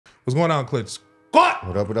What's going on, Clutch? What?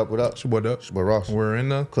 What up, what up, what up? It's your boy Duck. It's your boy Ross. We're in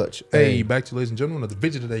the Clutch. Hey, back to you, ladies and gentlemen, another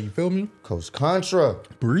video today, you feel me? Coast Contra.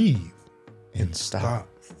 Breathe. And stop.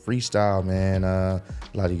 Freestyle, man. A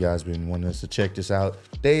lot of you guys been wanting us to check this out.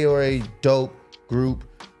 They are a dope group.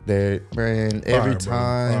 They're, man, every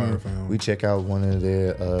time we check out one of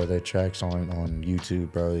their tracks on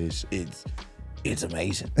YouTube, bro, it's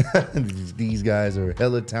amazing. These guys are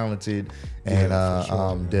hella talented, and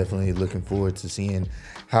I'm definitely looking forward to seeing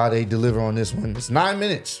how they deliver on this one. It's 9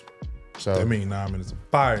 minutes. So I mean 9 minutes of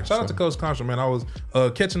fire. Shout out to Coach Contra, man. I was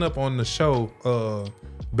catching up on the show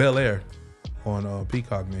Bel Air on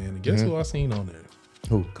Peacock, man. And guess who I seen on there?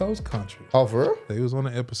 Who? Coach Contra. Oh, for real? They was on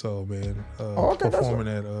the episode, man. Okay, performing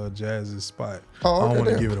at Jazz's spot. Oh, I don't want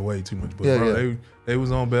to give it away too much, but yeah, bro, they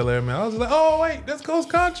was on Bel Air, man. I was like, oh wait, that's Coach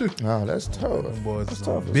Contra. Oh, that's tough. Them boys that's is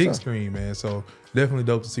tough. on the big screen, man. So definitely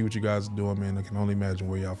dope to see what you guys are doing, man. I can only imagine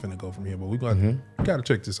where y'all finna go from here. But we gotta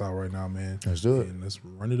check this out right now, man. Let's do it. And let's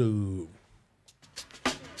run it up.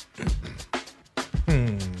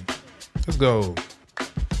 Let's go.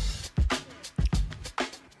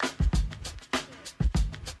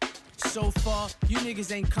 So far, you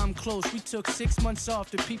niggas ain't come close. We took 6 months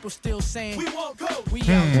off, the people still saying we won't go. We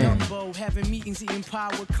out Dumbo, having meetings, eating pie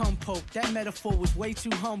with compo. That metaphor was way too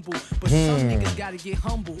humble. But some niggas gotta get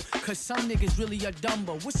humble, cause some niggas really are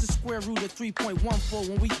Dumbo. What's the square root of 3.14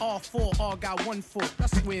 when we all four all got 1 4? I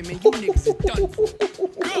swear, man, you niggas is done for.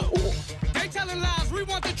 Go! They telling lies, we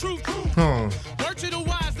want the truth. Word to the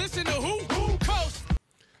wise, listen to who? Coast.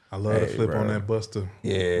 I love the flip on that Buster.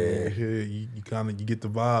 Yeah. You get the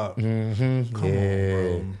vibe. Come on,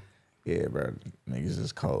 bro. Yeah, bro. Niggas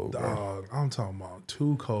is cold, bro. Dog, I'm talking about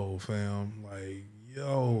too cold, fam. Like,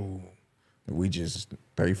 yo. We just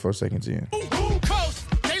 34 seconds in. Coast,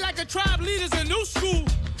 they like a tribe leaders in new school.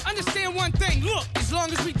 Understand one thing, look, as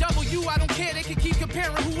long as we double you, I don't care. They can keep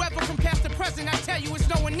comparing whoever from past to present. I tell you, it's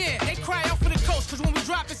no one near. They cry out for the coast, cause when we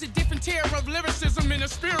drop, it's a different tier of lyricism, and the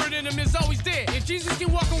spirit in them is always there. If Jesus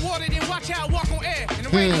can walk on water, then watch how I walk on air. In the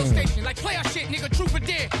radio station, like play our shit, nigga, truth or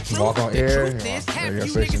dare. Walk on air. Truth is, half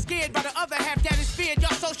you niggas scared by the other half that is feared. Y'all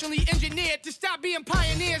socially engineered to stop being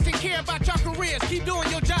pioneers and care about your careers. Keep doing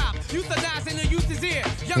your job. Euthanizing the youth is ear.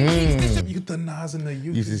 Young kings disappear. Euthanizing the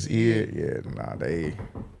youth is ear. Yeah, nah, they.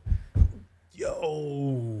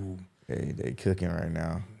 Yo. They cooking right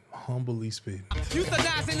now. Humbly spit.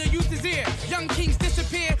 Euthanizing the youth is here. Young kings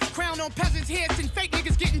disappear. Crown on peasants' heads and fake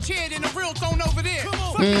niggas getting cheered in a real throne over there.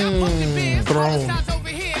 Fuck it, I'm pumping beers. Sides over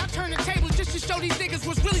here. I turn the tables just to show these niggas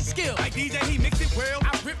was really skilled. Like DJ, he mix it well.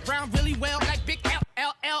 I rip round really well. Like Big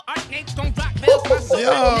LLL. Art names gon' rock bells. My soul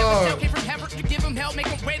never came from heaven to give him hell. Make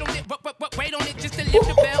him wait on it. But wait on it just to lift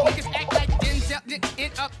the bell. Niggas act like Denzel.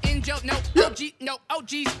 No OG, no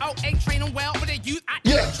OGs. Oh, ain't train them well. For the youth, I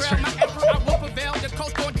trail my effort. I will prevail. The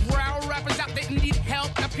coast gon' drown. Rappers out there need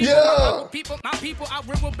help. Now my people, I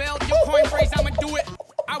will rebel. Your coin phrase, I'ma do it.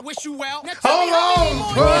 I wish you well. Hold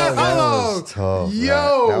on. Tough,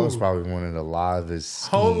 yo. That was probably one of the livest.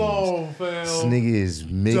 Hold on, fam. This nigga is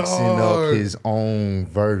mixing up his own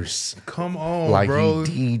verse. Come on, like bro.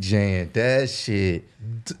 He DJing. That shit.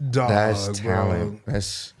 That's talent. Bro.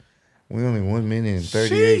 We only 1 minute and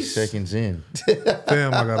 38 seconds in.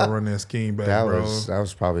 Fam, I gotta run that scheme back, bro. That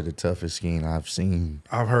was probably the toughest scheme I've seen.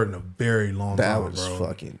 I've heard in a very long time, That was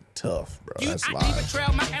fucking tough, bro. That's I live. leave a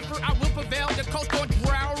trail, my effort, I will prevail. The coast gon'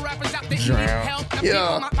 drown. Rappers out there need help.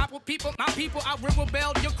 The people, my people, I will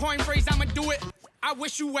rebel. Your coin phrase, I'ma do it. I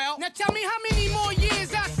wish you well. Now tell me how many more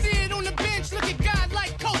years I sit on the bench. Look at God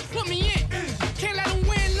like coach, put me in. Can't let him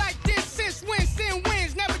win like this since when sin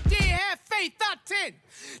wins. Never did have faith, I 10.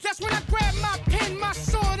 That's when I grabbed my pen, my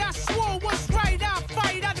sword. I swore what's right, I'll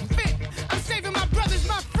fight, I defend. I'm saving my brothers,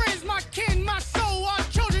 my friends, my kin, my soul, our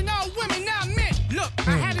children, our women, our men. Look,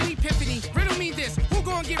 I had an epiphany. Riddle me this. Who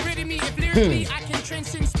gon' get rid of me if lyrically I can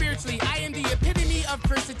transcend spiritually? I am the epitome of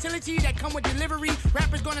versatility that come with delivery.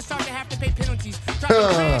 Rappers gonna start to have to pay penalties. Dropping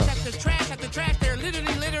trash after trash after trash. They're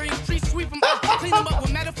literally littering. Streets sweep them up, clean them up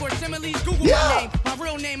with metaphors, similes. Google my name, my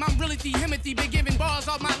real name. I'm really Timothy. Been giving bars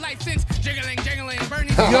all my life since jiggling,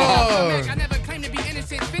 burning. I never claim to be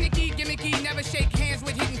innocent. Finicky, gimmicky, never shake hands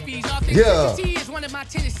with hidden fees. Authenticity is one of my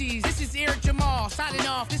tendencies. This is Eric Jamal signing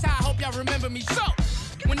off. This how I hope y'all remember me. So,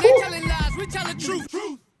 when they telling lies, we tell the truth.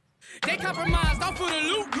 They compromised off for the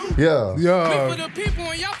loot. Yeah. We for the people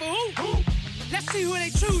and y'all for who? Let's see who they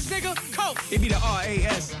choose, nigga. Coke. It be the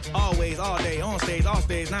RAS. Always, all day, on stage, off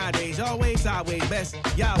stage, nowadays. Always, sideways, best.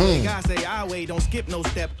 Yahweh, God say, I wait, don't skip no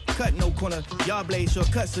step. Cut no corner. Y'all blade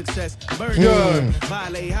shortcut success. Bird,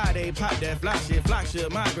 violate, high day, pop that, flock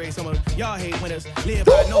shit, migrate. Some of y'all hate winners. Live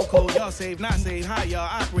by no code. Y'all save, not save. How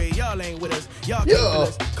y'all operate. Y'all ain't with us. Y'all can't feel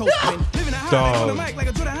us. Coasting. Living a high on the mic like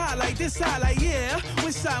a Jordan high, like this side, like yeah.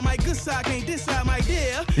 Which side, my good side, can't this side, my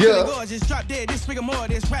dear. Yeah. Gorgeous, drop dead, this figure more,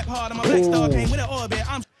 this rap hard. I'm a black star, came with an orbit.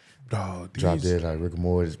 I'm drop dead like rigor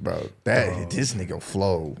mortis, bro. This nigga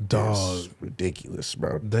flow, dog, ridiculous,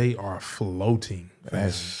 bro. They are floating.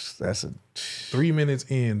 Fam. That's a 3 minutes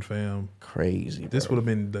in, fam. Crazy. This would have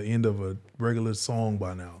been the end of a regular song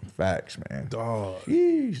by now. Facts, man. Dog.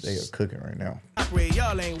 They are cooking right now.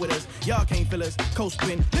 Y'all ain't with us. Y'all can't feel us.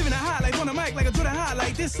 Coasting. Living a high life on the mic like a Jordan high,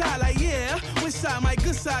 like this side, like yeah. Which side, my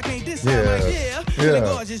good side, can't this side, like yeah. Yeah.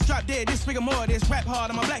 Gorgeous, drop dead, this figure more, this rap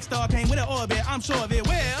hard. I'm a black star, came with an orbit. I'm sure of it.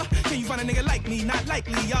 Well, can you find a nigga like me? Not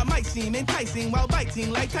likely. Y'all might seem enticing while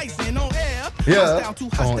biting like Tyson on air. Yeah. Hostile, too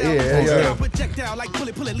hostile. Projectile like pull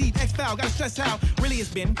it, leave X-File. Gotta stress out. Really, it's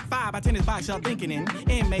been 5 by 10 is box y'all thinking in.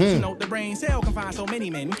 Inmates, you know, the brain cell can find so many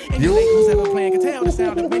men. And you who's ever playing can tell the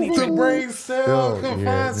sound of many the brain cell can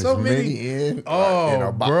find so many in.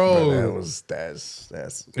 Oh, bro. That's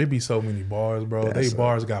it be so many bars, bro. They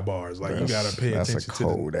bars got bars. Like you gotta pay attention to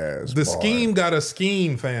cold ass the scheme got a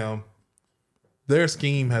scheme, fam. Their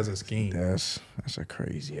scheme has a scheme. That's a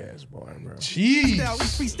crazy ass bar, bro. Jeez.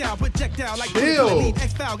 Freestyle, projectile, like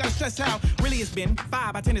X-File, gotta stress out. Really, it's been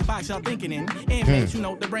 5 by 10 is box y'all thinking in. Inmates, you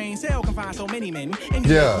know, the brain cell can find so many men. And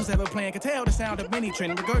you who's ever playing can tell the sound of many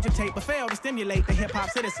trend. Regurgitate, but fail to stimulate the hip-hop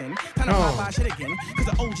citizen. Time to pop our shit again. Cause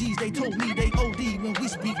the OGs, they told me they OD when we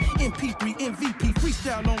speak. MP3, MVP,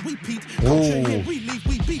 freestyle on repeat. Culture hit, relief,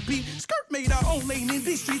 we beat. Skirt made our own lane in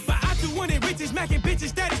these streets. But I do one in riches, macking bitches,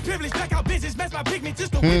 status privilege, black out bitches, match my pigment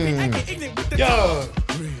just to whip it. I get ignorant with the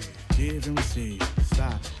breathe, give and receive.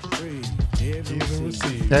 Stop, breathe, give and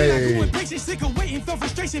receive. Hey. I'm patient, sick of waiting for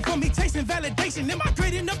frustration from me chasing validation. Am I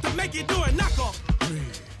great enough to make it do a knockoff?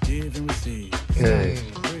 Breathe, give and receive. Hey.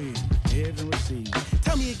 Breathe, give and receive.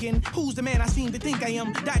 Tell me again, who's the man I seem to think I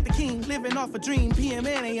am? Dr. King, living off a dream, PM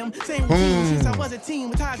and AM. Same routine since I was a teen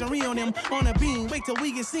with Taj and Ree on them. On a beam, wait till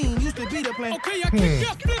we get seen. Used to be the plan. Okay, I kick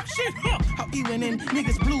your flip shit, How he went in,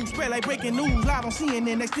 niggas blue, spread like breaking news. Live on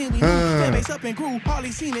CNN, next thing we knew. Fan base up and groove,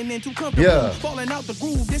 hardly seen and then too comfortable. Falling out the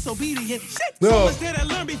groove, disobedient. Shit, so much that I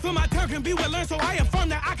learned before my turn can be well learned. So I affirm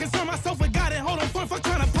that I concern myself with God and hold on for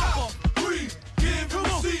trying to pop off. Breathe, give,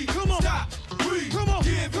 receive. Come on, stop, breathe, come on,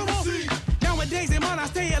 give, receive. Nowadays in mind, I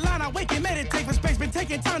stay aligned, I wake and meditate for space. Been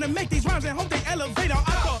taking time to make these rhymes and hope they elevate our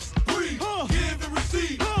thoughts. Breathe, give and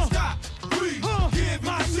receive. Stop, breathe, give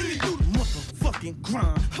and receive. Motherfucking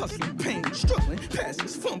grind, hustling, pain, struggling,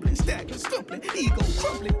 passes, fumbling, staggering, stumbling, ego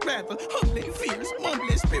crumbling, rather humbling, fears,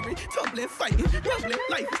 mumbling, spirit, tumbling, fighting, rumbling,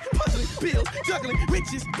 life is puzzling, bills, juggling,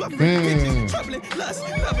 riches, buffering, bitches, troubling, lust,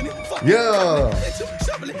 loving it, fucking,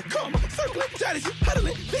 shoveling, karma, circling, strategy,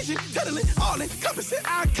 huddling, vision, tunnelling, all encompassing.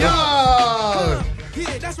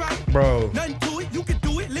 Yeah, that's right, bro. Nothing to it, you can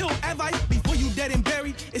do it. Little advice before you dead and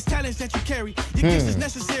buried. It's talents that you carry. Your gifts is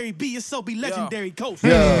necessary. Be yourself, be legendary. Coach.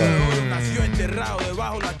 Nació enterrado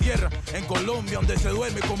debajo la tierra en Colombia, donde se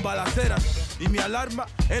duerme con balaceras. Y mi alarma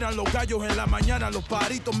eran los gallos en la mañana. Los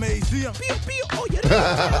pajaritos me decían: Pío, pío, oye,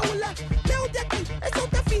 hola, lejos de aquí, eso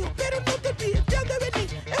está fijo, pero no te olvides de dónde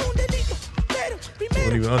venís. Es un delito, pero primero.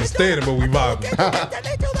 Don't even understand it, but we vibing.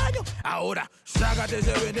 Ahora, sácate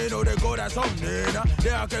ese veneno de corazón, nena.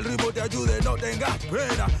 Deja que el ritmo te ayude, no tengas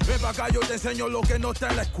pena. Ven pa' acá, yo te enseño lo que no está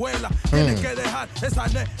en la escuela. Tienes que dejar esa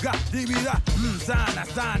negatividad. Sana,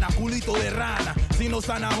 sana, culito de rana. Si no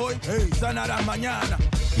sanas hoy, sanarás mañana.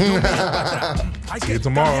 No mires pa' atrás. Hay que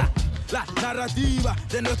cambiar la narrativa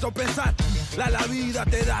de nuestro pensar. La vida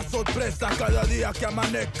te da sorpresa cada día que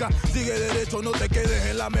amanezca. Sigue derecho, no te quedes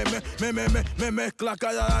en la me mezcla.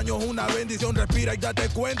 Cada año es una bendición, respira y date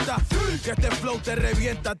cuenta que este flow te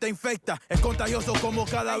revienta, te infecta. Es contagioso como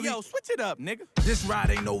cada vez. Yo, switch it up, nigga. This ride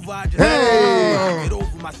ain't no vibe. Get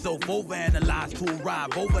over myself, overanalyze to arrive.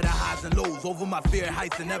 Over the highs and lows, over my fear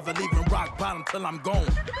heights and never leaving rock bottom till I'm gone.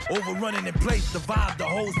 Overrunning in place, the vibe, the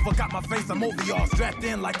hoes. Forgot my face, I'm over y'all. Strapped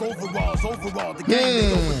in like overalls, overall. The game,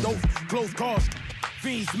 they overdose, close calls.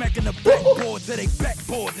 Fiends smacking the backboard to they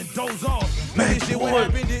backboards and doze off. Man, this shit what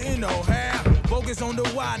happened didn't know how. Focus on the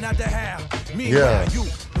why, not the how. Meanwhile, you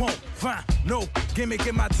won't find no gimmick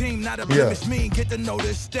in my team, not a blemish mean. Get to know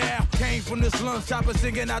this style. Came from the slums, chopper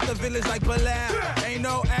singing out the village like Bilal. Ain't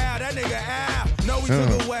no Al, that nigga Al. No, we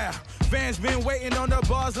took a while. Fans been waiting on the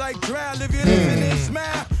bars like Drow. If you listen and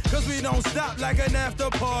smile, cause we don't stop like an after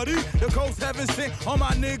party. The coast haven't sent all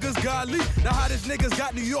my niggas godly. The hottest niggas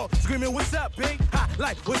got New York screaming, what's up, big? Hot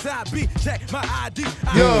like what's up, B? Check my ID.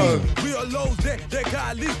 Real lows, they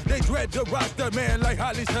godly. They dread the roster, man, like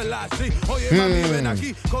Holly Selassie. Oh yeah, mommy, when I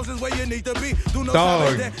keep closest where you need to be. Do no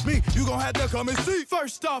time like that, me, you gon' have to come and see.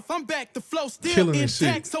 First off, I'm back, the flow still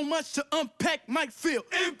intact. So much to unpack, might feel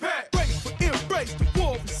impact. Brace for embrace, the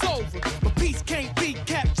war is over. But peace can't be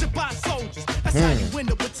captured by soldiers. That's how you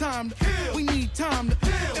end up with time to heal. We need time to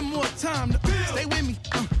heal and more time to stay with me.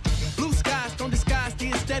 Blue skies don't disguise the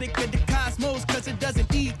aesthetic of the cosmos, cause it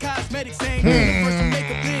doesn't need cosmetics. Ain't universal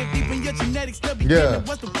makeup live deep in your genetics. The beginning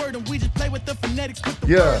was the word, and we just play with the phonetics. With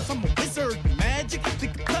the words, I'm a wizard, magic,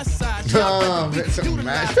 think of plus size.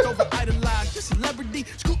 Utilized over idolized, your celebrity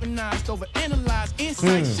scrutinized over analyzed.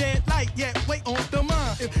 Insight shed light, yet wait on the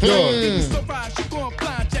mind. If you surprise, you going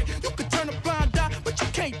blind check. You can turn a blind eye, but you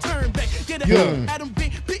can't turn back. Get a Adam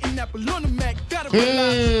beating apple on the Mac. Gotta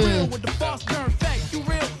realize real with the false turn fact. You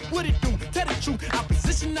real, what it do? Tell the truth.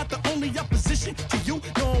 Opposition, not the only opposition to you.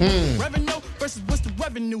 No revenue versus what's the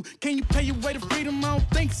revenue? Can you pay your way to freedom? I don't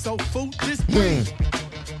think so, fool. Just breathe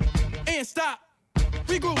and stop.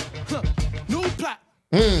 Regroup, new plot.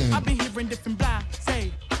 I've been hearing different blah,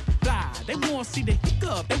 say blah. They wanna see the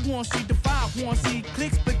hiccup, they wanna see the vibe, wanna see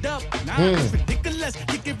clicks split up. Nah, it's ridiculous.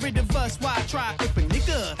 You get rid of us, why try? If a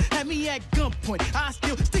nigga had me at gunpoint, I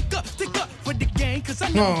still stick up for the game, cause I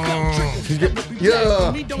never felt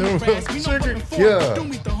triggered. Me don't harass me, no weapon form. Do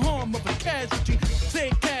me the harm of a casualty. Say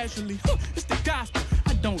it casually, it's the gospel.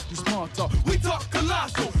 I don't do small talk, we talk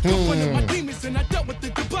colossal. Took one of my demons and I dealt with the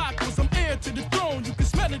debacles. I'm heir to the throne, you can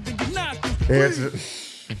smell it in your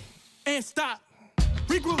nostrils. And stop.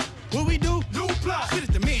 Regroup, what we do? New plot. Shit is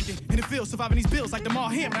demanding, and it feels surviving these bills like Damar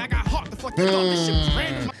Hammer. I got heart, the fuck you thought this shit was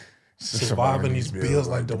random. Surviving these bills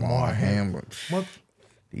like Damar Hammer. What?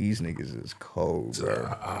 These niggas is cold,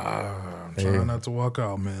 bro. I'm trying not to walk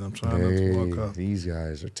out, man. I'm trying not to walk out. These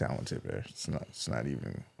guys are talented, bro. It's not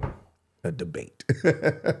even a debate.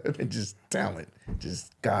 They're just talent.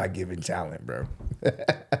 Just God-given talent, bro.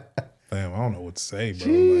 Fam, I don't know what to say, bro.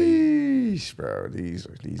 Jeez, bro. These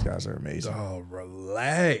guys are amazing. Oh,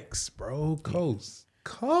 relax, bro.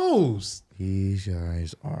 Coast. These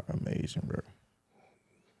guys are amazing, bro.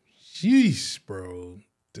 Jeez, bro.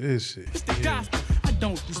 This shit. It's the gospel. I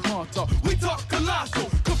don't do small talk. We talk colossal.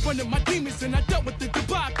 Confronted my demons and I dealt with the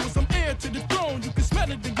debacles. I'm heir to the throne. You can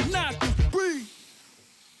smell it in your nostrils. Breathe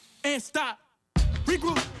and stop.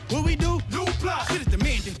 Regroup. What we do? New plot. Shit is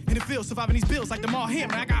demanding, and it feels surviving these bills like Damar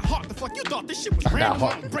Hammer. I got heart. The fuck you thought this shit was random?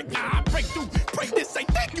 I break through. Break this. Say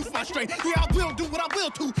thank you for my strength. Yeah, I will do what I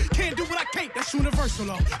will too. Can't do what I can't. That's universal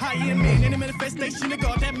law. I am man in a manifestation of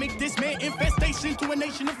God that make this man infestation to a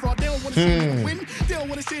nation of fraud. They don't want to see a nigga win. They don't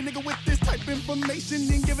want to see a nigga with this type of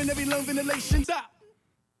information and giving every love ventilation. Stop.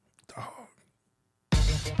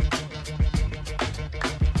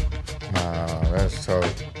 That's dope.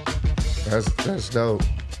 That's dope.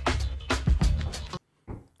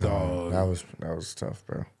 Dog. That was tough,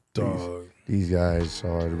 bro. Dog. These guys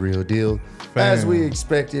are the real deal. As we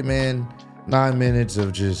expected, man. 9 minutes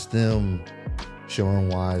of just them showing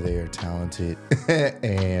why they are talented.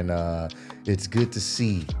 And it's good to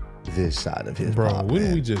see this side of hip hop. Bro, what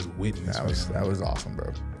did we just witness? That was awesome,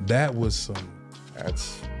 bro. That was some.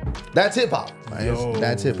 That's hip hop.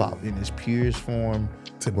 That's hip hop in its purest form.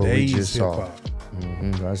 Today's hip hop.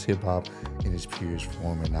 That's hip hop in its purest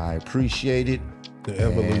form, and I appreciate it. The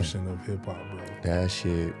evolution of hip hop, bro. That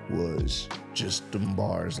shit was just them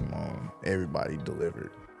bars alone. Everybody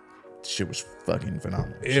delivered. Shit was fucking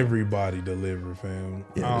phenomenal. Everybody delivered, fam.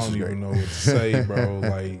 Yeah, I don't even know what to say, bro.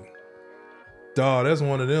 Like, dog, that's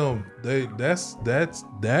one of them. That's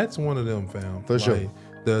one of them, fam. For sure.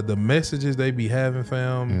 The messages they be having,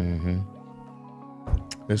 fam.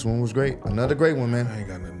 This one was great. Another great one, man. I ain't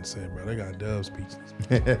got nothing to say, bro. They got dub speeches.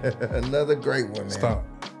 Another great one, man. Stop.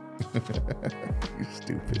 You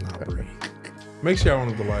stupid. Nah, bro. Make sure y'all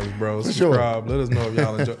want to like, bro. For Subscribe. sure. Let us know if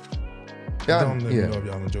y'all enjoy. Don't let me know if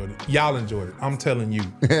y'all enjoyed it. Y'all enjoyed it. I'm telling you,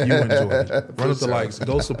 you enjoyed it. Run up the likes.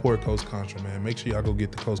 Go support Coast Contra, man. Make sure y'all go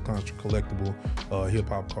get the Coast Contra collectible hip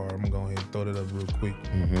hop card. I'm gonna go ahead and throw that up real quick.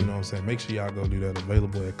 You know what I'm saying? Make sure y'all go do that.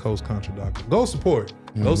 Available at coastcontra.com. Go support.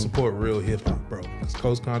 Go support real hip hop, bro. Because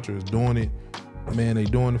Coast Contra is doing it. Man, they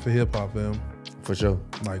doing it for hip hop, fam. For sure.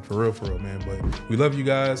 Like for real, man. But we love you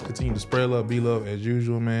guys. Continue to spread love, be love as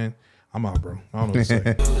usual, man. I'm out, bro. I don't know what to say.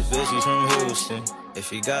 Bitches from Houston.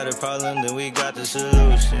 If you got a problem, then we got the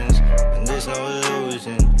solutions. And there's no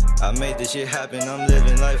illusion. I made this shit happen. I'm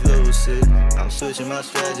living life lucid. I'm switching my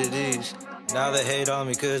strategies. Now they hate on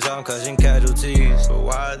me cause I'm causing casualties. So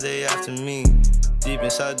why are they after me? Deep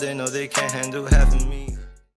inside, they know they can't handle half of me.